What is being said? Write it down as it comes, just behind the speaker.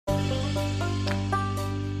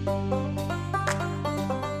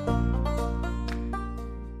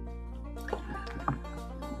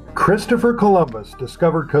Christopher Columbus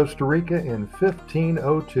discovered Costa Rica in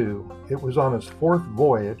 1502. It was on his fourth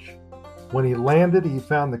voyage. When he landed, he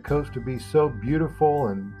found the coast to be so beautiful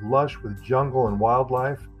and lush with jungle and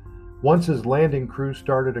wildlife. Once his landing crew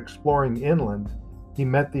started exploring inland, he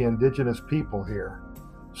met the indigenous people here.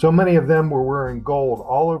 So many of them were wearing gold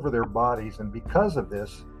all over their bodies, and because of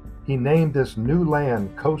this, he named this new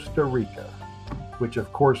land Costa Rica, which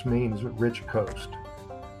of course means rich coast.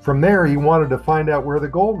 From there, he wanted to find out where the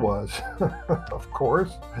gold was. Of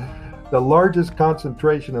course, the largest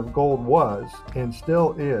concentration of gold was, and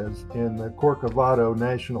still is, in the Corcovado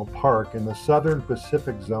National Park in the southern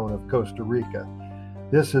Pacific zone of Costa Rica.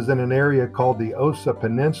 This is in an area called the Osa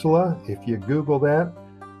Peninsula. If you Google that,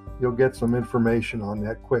 you'll get some information on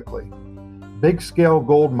that quickly. Big-scale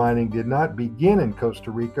gold mining did not begin in Costa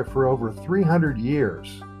Rica for over 300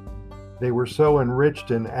 years. They were so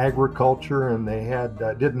enriched in agriculture and they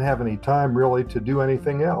didn't have any time really to do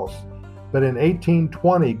anything else. But in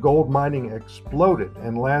 1820, gold mining exploded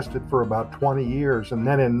and lasted for about 20 years. And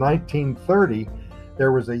then in 1930,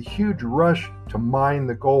 there was a huge rush to mine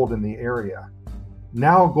the gold in the area.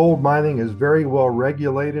 Now gold mining is very well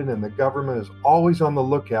regulated and the government is always on the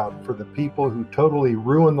lookout for the people who totally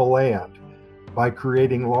ruin the land by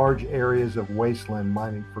creating large areas of wasteland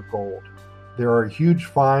mining for gold. There are huge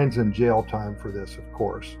fines and jail time for this, of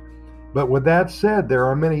course. But with that said, there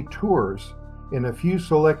are many tours in a few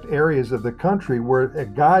select areas of the country where a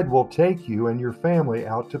guide will take you and your family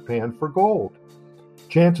out to pan for gold.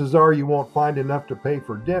 Chances are you won't find enough to pay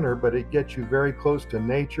for dinner, but it gets you very close to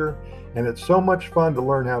nature, and it's so much fun to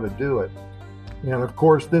learn how to do it. And of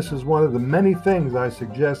course, this is one of the many things I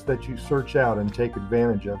suggest that you search out and take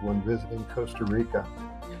advantage of when visiting Costa Rica.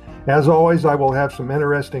 As always, I will have some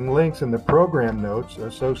interesting links in the program notes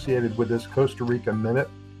associated with this Costa Rica Minute,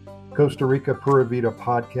 Costa Rica Pura Vida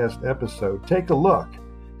podcast episode. Take a look.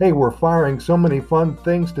 Hey, we're firing so many fun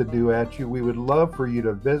things to do at you. We would love for you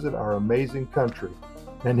to visit our amazing country.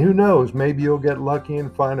 And who knows, maybe you'll get lucky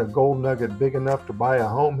and find a gold nugget big enough to buy a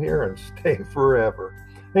home here and stay forever.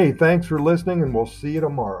 Hey, thanks for listening, and we'll see you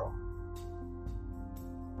tomorrow.